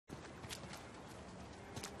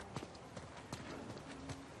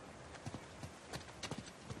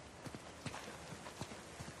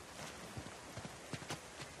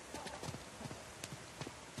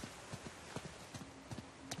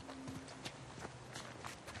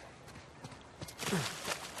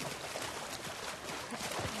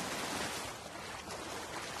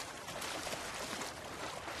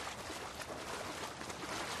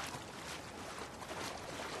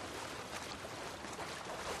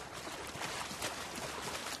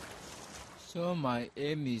So my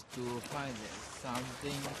aim is to find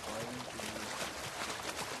something going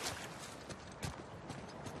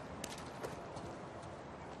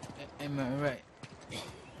to... Am I right?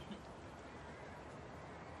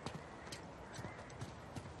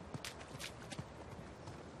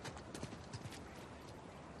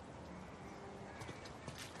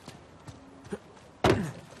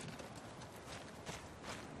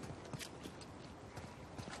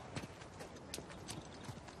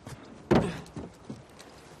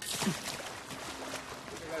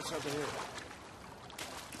 Something here.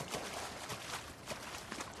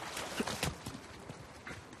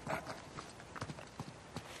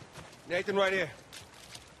 Nathan, right here.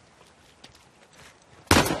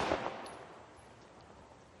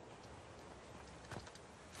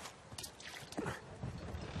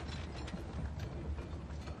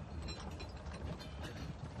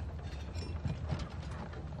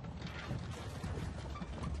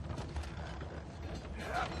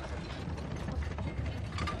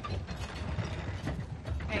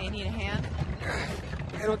 Hey, you need a hand?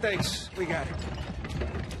 Hey, no thanks. We got it.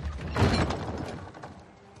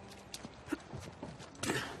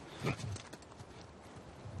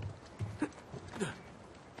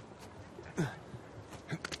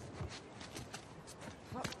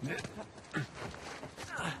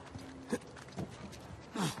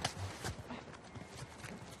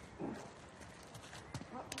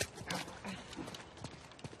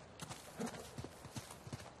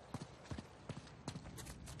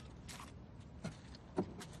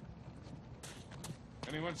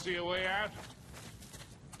 Anyone see a way out?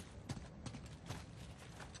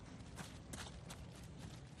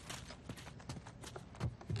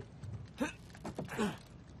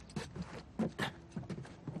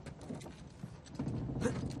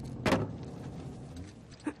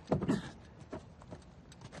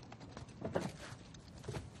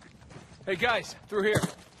 Hey, guys, through here.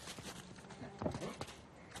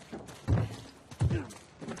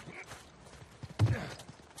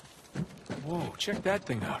 Whoa, check that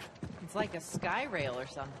thing out. It's like a sky rail or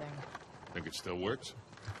something. Think it still works?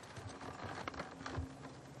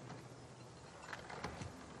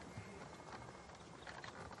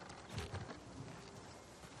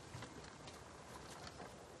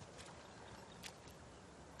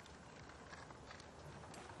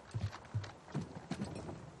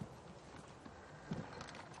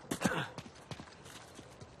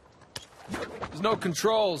 There's no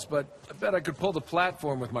controls, but I bet I could pull the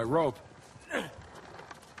platform with my rope.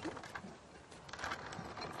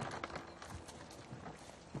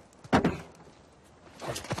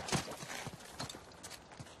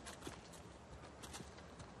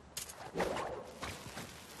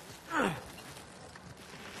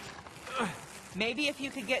 Maybe if you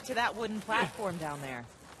could get to that wooden platform down there.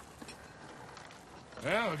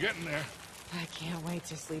 Well, we're getting there. I can't wait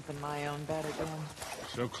to sleep in my own bed again.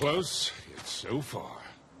 So close, yet so far.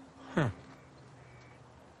 Huh.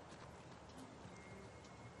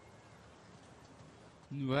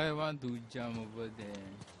 Do I want to jump over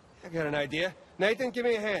there? I got an idea. Nathan, give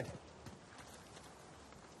me a hand.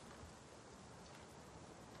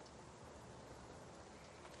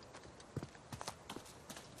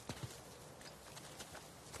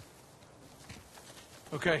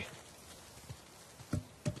 Okay.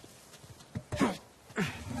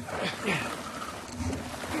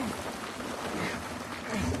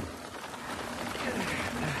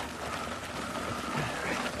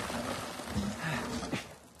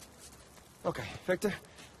 Okay, Victor,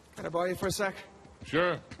 can I borrow you for a sec?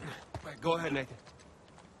 Sure. All right, go ahead, Nathan.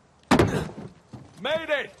 Made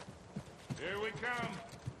it! Here we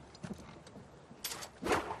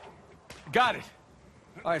come. Got it.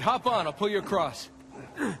 All right, hop on. I'll pull you across.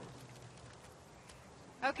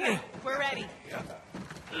 Okay, we're ready.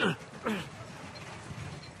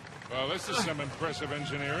 Well, this is some impressive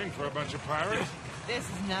engineering for a bunch of pirates. This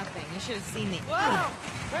is nothing. You should have seen the... Whoa!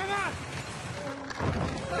 Hang on!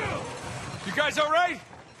 You guys all right?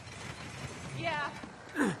 Yeah.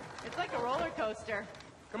 It's like a roller coaster.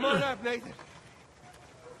 Come on up, Nathan.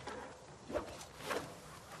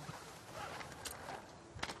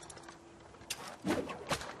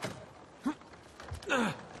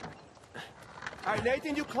 All right,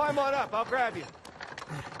 Nathan, you climb on up. I'll grab you.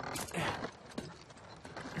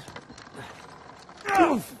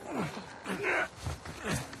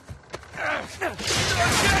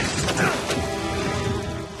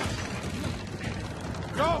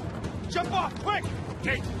 Go! Jump off, quick!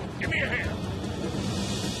 Kate, give me a hand.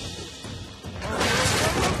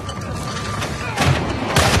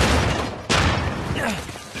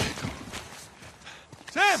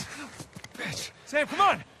 Sam! Sam, come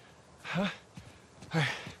on! Huh?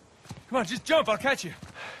 Come on, just jump. I'll catch you.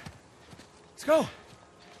 Let's go.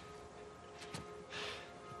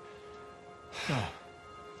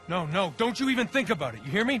 No, don't you even think about it.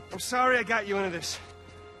 You hear me? I'm sorry I got you into this.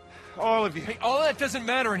 All of you. Hey, all that doesn't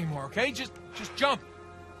matter anymore, okay? Just jump.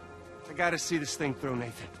 I gotta see this thing through,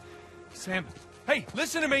 Nathan. Sam, hey,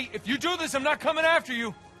 listen to me. If you do this, I'm not coming after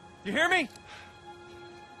you. You hear me?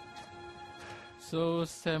 So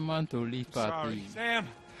Sam want to leave party. Sam!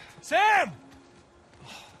 Sam!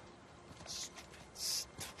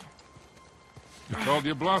 You called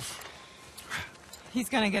your bluff? He's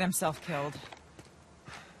gonna get himself killed.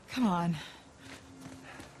 Come on.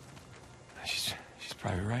 She's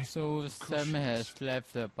probably right. So Sam has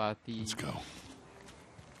left the party. Let's go.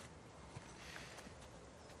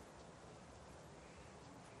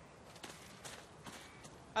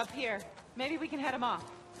 Up here. Maybe we can head him off.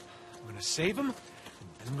 I'm gonna save him,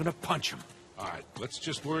 and I'm gonna punch him. All right, let's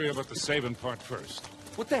just worry about the saving part first.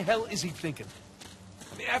 What the hell is he thinking?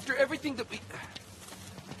 I mean, after everything that we...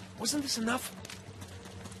 Wasn't this enough?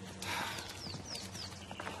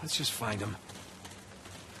 Let's just find him.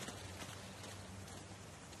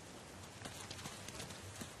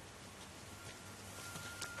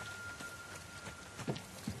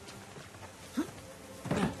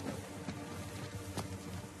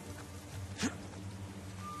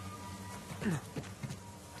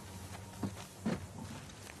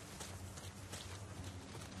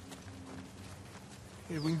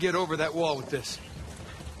 Hey, we can get over that wall with this.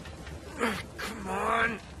 Come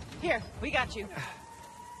on. Here, we got you.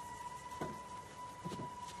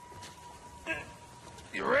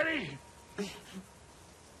 You ready?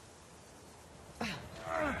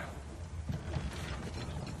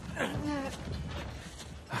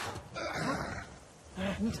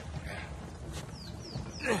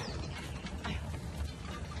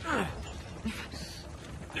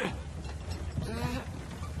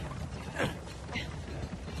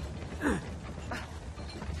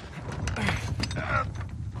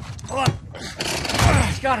 Hold on.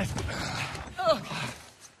 He's got it. All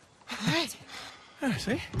right.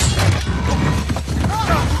 See?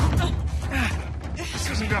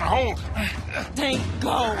 This isn't gonna hold. Tank,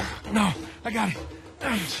 go. No, I got it.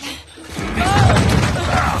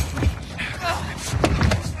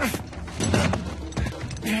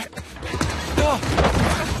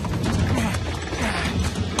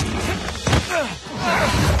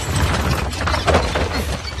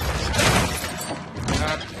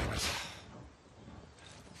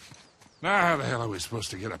 Now, how the hell are we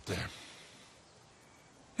supposed to get up there?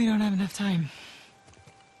 We don't have enough time.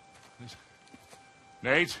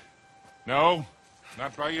 Nate? No,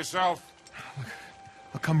 not by yourself.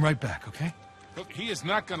 I'll come right back, okay? Look, he is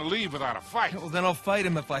not gonna leave without a fight. Well, then I'll fight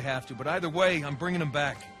him if I have to, but either way, I'm bringing him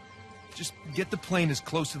back. Just get the plane as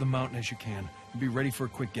close to the mountain as you can, and be ready for a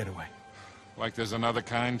quick getaway. Like there's another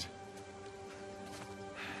kind?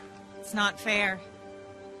 It's not fair.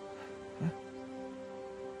 Huh?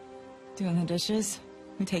 Doing the dishes,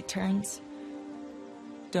 we take turns.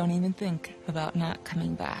 Don't even think about not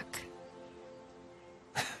coming back.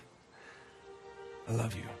 I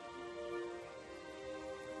love you.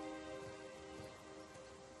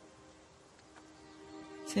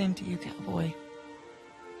 Same to you, cowboy.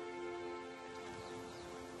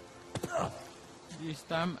 This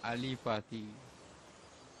time Ali party.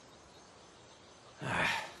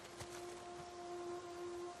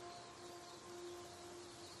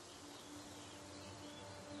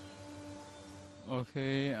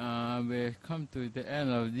 Okay, we've come to the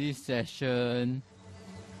end of this session.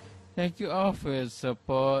 Thank you all for your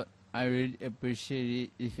support. I really appreciate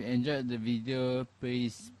it. If you enjoyed the video,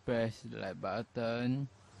 please press the like button.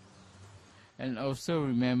 And also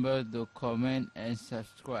remember to comment and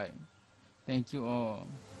subscribe. Thank you all.